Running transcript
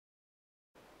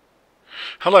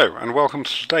Hello and welcome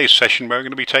to today's session where we're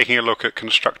going to be taking a look at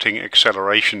constructing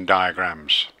acceleration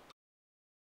diagrams.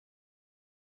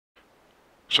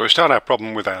 So we start our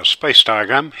problem with our space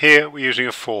diagram. Here we're using a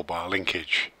 4-bar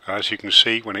linkage. As you can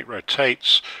see, when it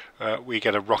rotates we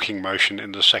get a rocking motion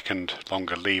in the second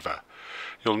longer lever.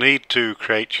 You'll need to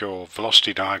create your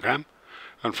velocity diagram,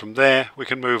 and from there we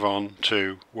can move on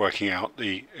to working out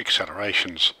the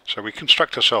accelerations. So we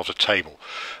construct ourselves a table.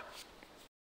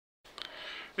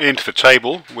 Into the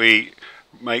table we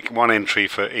make one entry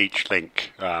for each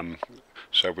link.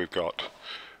 So we've got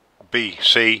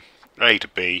BC, A to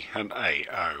B and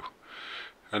AO.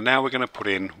 And now we're going to put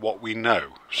in what we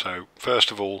know. So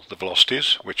first of all the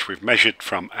velocities, which we've measured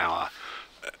from our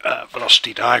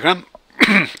velocity diagram.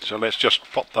 So let's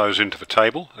just pop those into the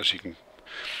table, as you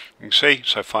can see,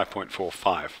 so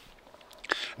 5.45.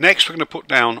 Next we're going to put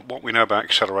down what we know about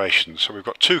acceleration. So we've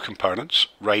got two components,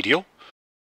 radial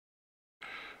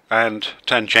and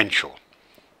tangential.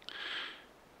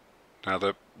 Now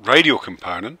the radial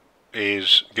component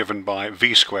is given by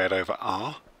v squared over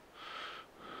r,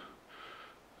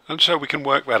 and so we can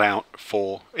work that out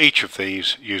for each of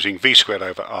these using v squared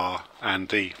over r and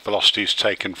the velocities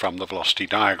taken from the velocity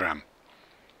diagram.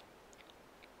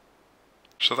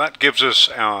 So that gives us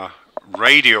our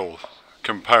radial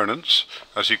components.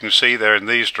 As you can see, they're in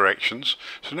these directions.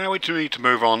 So now we need to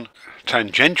move on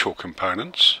tangential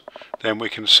components. Then we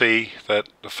can see that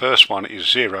the first one is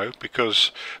 0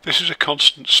 because this is a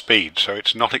constant speed, so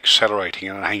it's not accelerating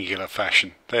in an angular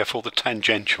fashion. Therefore the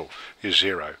tangential is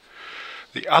 0.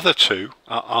 The other two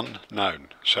are unknown,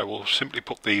 so we'll simply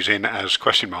put these in as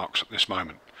question marks at this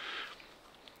moment.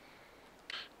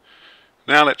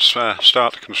 Now let's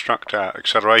start to construct our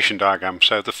acceleration diagram.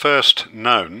 So the first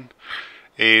known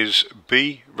is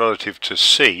B relative to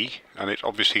C, and it's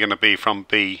obviously going to be from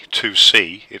B to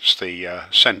C. It's the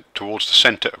towards the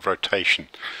centre of rotation.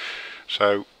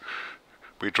 So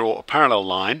we draw a parallel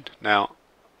line. Now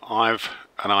I've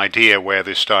an idea where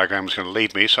this diagram is going to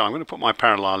lead me, so I'm going to put my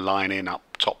parallel line in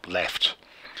up top left,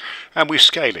 and we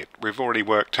scale it. We've already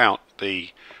worked out the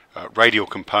radial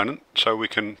component, so we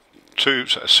can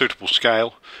choose a suitable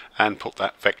scale and put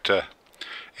that vector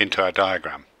into our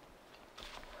diagram.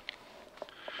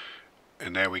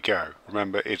 And there we go.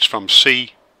 Remember, it's from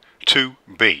C to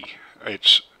B.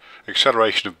 It's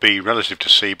acceleration of B relative to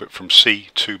C, but from C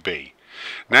to B.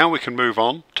 Now we can move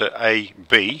on to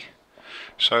AB.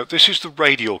 So this is the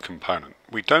radial component.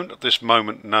 We don't at this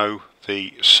moment know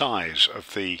the size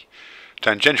of the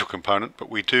tangential component, but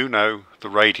we do know the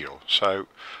radial. So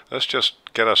let's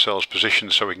just get ourselves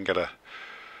positioned so we can get a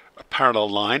parallel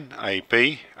line,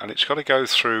 AB, and it's got to go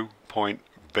through point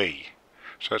B.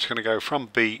 So it's going to go from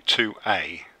B to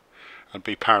A and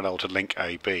be parallel to link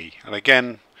AB. And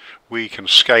again, we can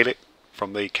scale it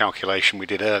from the calculation we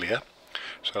did earlier.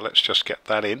 So let's just get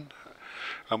that in,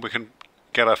 and we can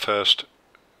get our first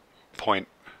point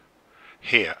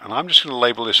here. And I'm just going to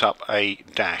label this up A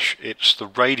dash. It's the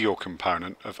radial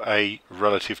component of A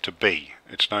relative to B.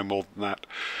 It's no more than that.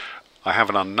 I have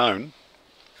an unknown,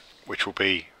 which will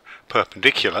be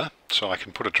perpendicular, so I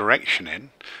can put a direction in.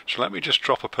 So let me just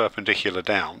drop a perpendicular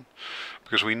down,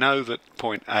 because we know that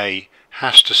point A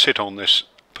has to sit on this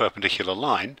perpendicular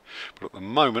line, but at the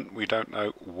moment we don't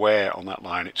know where on that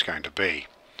line it's going to be.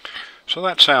 So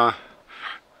that's our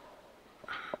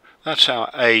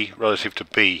A relative to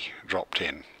B dropped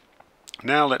in.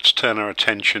 Now let's turn our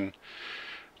attention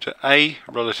to A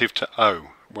relative to O,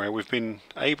 where we've been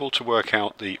able to work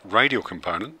out the radial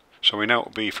component. So we know it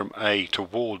will be from A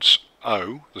towards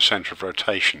O, the centre of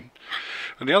rotation.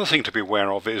 And the other thing to be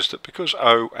aware of is that because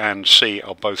O and C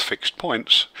are both fixed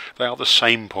points, they are the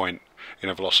same point in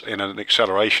an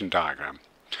acceleration diagram.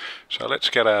 So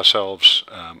let's get ourselves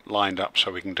lined up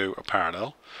so we can do a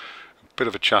parallel. A bit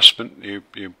of adjustment.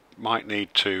 You might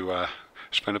need to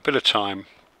spend a bit of time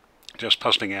just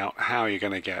puzzling out how you're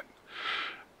going to get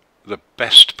the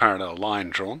best parallel line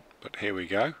drawn, but here we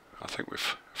go. I think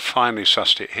we've finally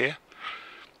sussed it here.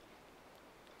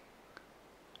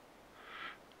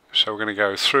 So we're going to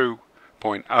go through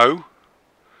point O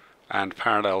and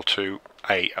parallel to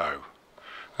AO.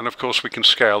 And of course we can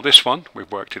scale this one.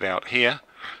 We've worked it out here.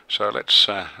 So let's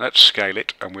scale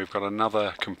it, and we've got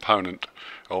another component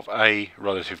of A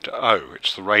relative to O.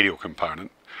 It's the radial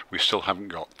component. We still haven't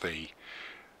got the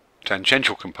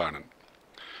tangential component.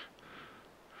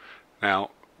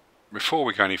 Now, before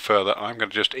we go any further, I'm going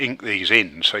to just ink these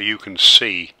in so you can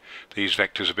see these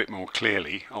vectors a bit more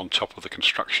clearly on top of the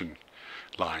construction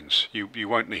lines. You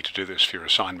won't need to do this for your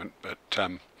assignment, but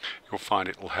you'll find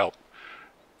it will help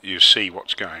you see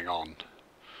what's going on.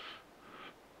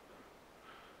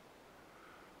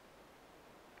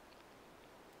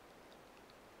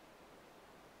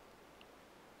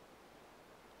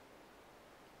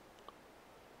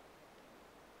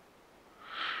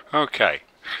 Okay,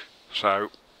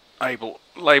 so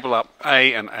label up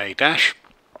A and A dash.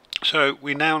 So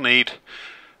we now need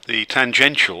the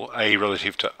tangential A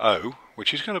relative to O,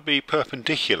 which is going to be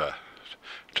perpendicular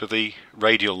to the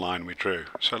radial line we drew.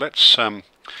 So let's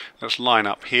line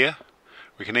up here.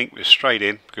 We can ink this straight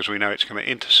in because we know it's going to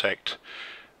intersect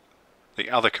the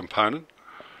other component,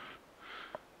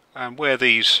 and where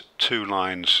these two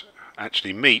lines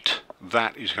actually meet,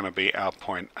 that is going to be our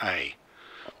point A.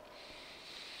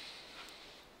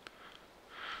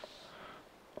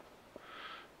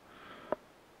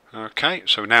 Okay,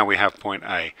 so now we have point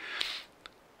A.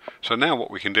 So now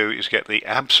what we can do is get the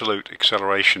absolute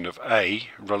acceleration of A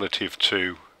relative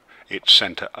to its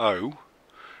centre O,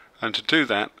 and to do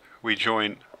that we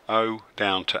join O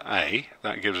down to A.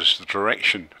 That gives us the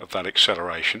direction of that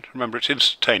acceleration. Remember, it's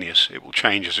instantaneous, it will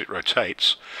change as it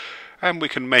rotates, and we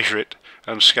can measure it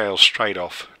and scale straight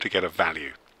off to get a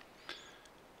value.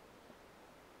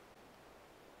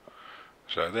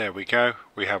 So there we go,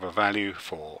 we have a value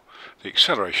for the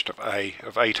acceleration of A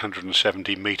of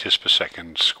 870 meters per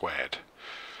second squared.